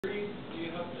Do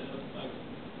you have to, like,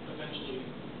 eventually?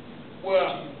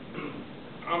 Well,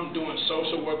 I'm doing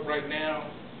social work right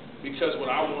now because what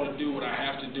I want to do, what I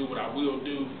have to do, what I will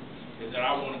do, is that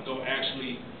I want to go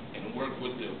actually and work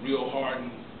with the real hardened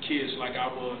kids like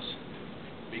I was,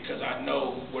 because I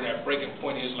know where that breaking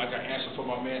point is. Like I answered for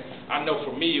my man, I know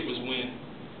for me it was when,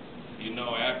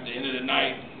 at the end of the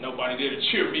night, nobody there to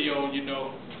cheer me on,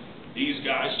 These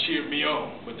guys cheered me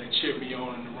on, but they cheered me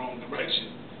on in the wrong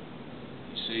direction.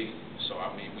 You see? So,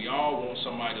 we all want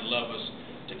somebody to love us,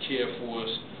 to care for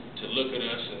us, to look at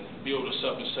us and build us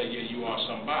up and say, yeah, you are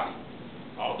somebody.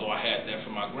 Although I had that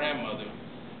from my grandmother,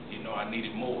 I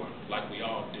needed more, like we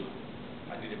all do.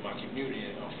 I needed my community,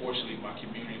 and unfortunately my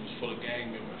community was full of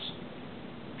gang members,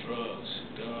 drugs,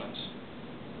 guns.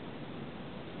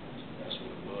 That's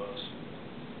what it was.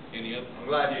 Any other? I'm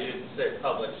glad you didn't say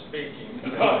public speaking.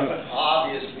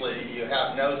 Obviously, you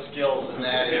have no skills in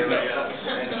that area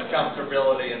and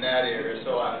comfortability in that area,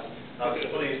 so I was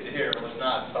pleased to hear it was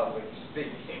not public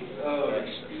speaking.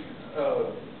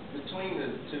 Between the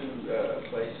two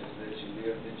places that you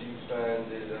live, did you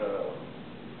find it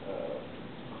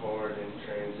hard in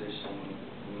transition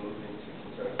moving to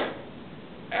Kentucky?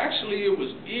 Actually, it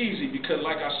was easy because,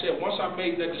 like I said, once I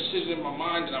made that decision in my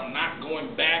mind that I'm not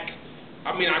going back,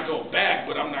 I go back,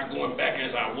 but I'm not going back as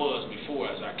I was before,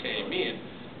 as I came in.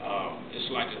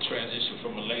 It's like a transition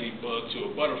from a ladybug to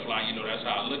a butterfly, that's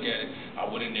how I look at it. I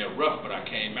went in there rough, but I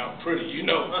came out pretty,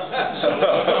 So,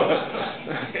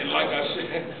 and like I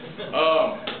said,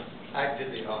 I did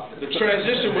the opposite. The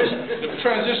transition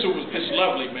was, it's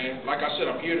lovely, man. Like I said,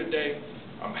 I'm here today.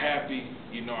 I'm happy.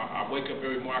 I wake up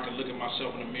every morning, I can look at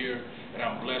myself in the mirror, and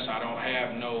I'm blessed. I don't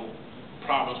have no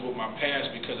problems with my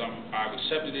past because I've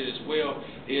accepted it as well.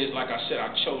 Like I said, I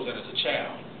chose that as a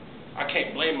child. I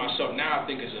can't blame myself now, I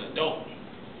think, as an adult.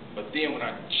 But then when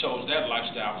I chose that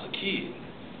lifestyle as a kid.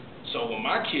 So when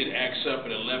my kid acts up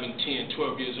at 11, 10,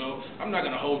 12 years old, I'm not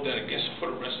going to hold that against him for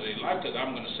the rest of their life, because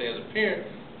I'm going to say as a parent,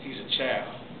 he's a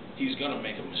child. He's going to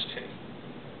make a mistake.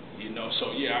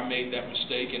 So yeah, I made that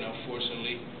mistake, and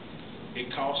unfortunately,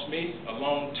 it cost me a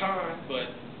long time, but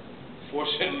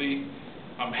fortunately,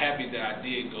 I'm happy that I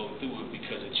did go through it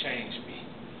because it changed me.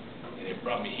 And it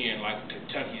brought me here, and like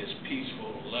Kentucky is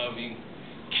peaceful, loving,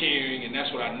 caring, and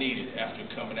that's what I needed after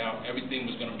coming out. Everything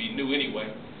was going to be new anyway,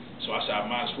 so I said I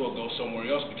might as well go somewhere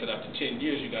else, because after 10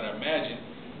 years, you got to imagine,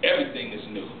 everything is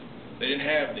new. They didn't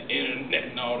have the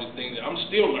internet and all these things. I'm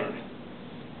still learning.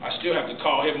 I still have to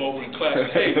call him over in class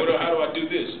and, hey, how do I do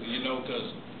this? Because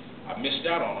I missed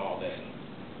out on all that.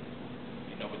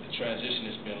 But the transition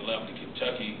has been lovely.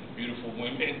 Kentucky, beautiful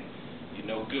women,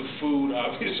 good food,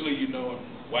 obviously,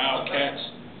 wildcats.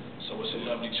 So it's a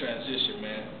lovely transition,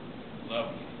 man.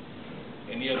 Lovely.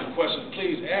 Any other questions,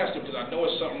 please ask them, because I know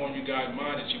it's something on you guys'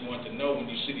 mind that you want to know when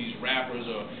you see these rappers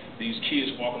or these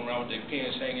kids walking around with their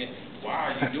pants hanging.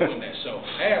 Why are you doing that? So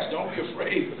ask, don't be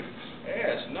afraid.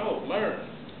 Ask, no.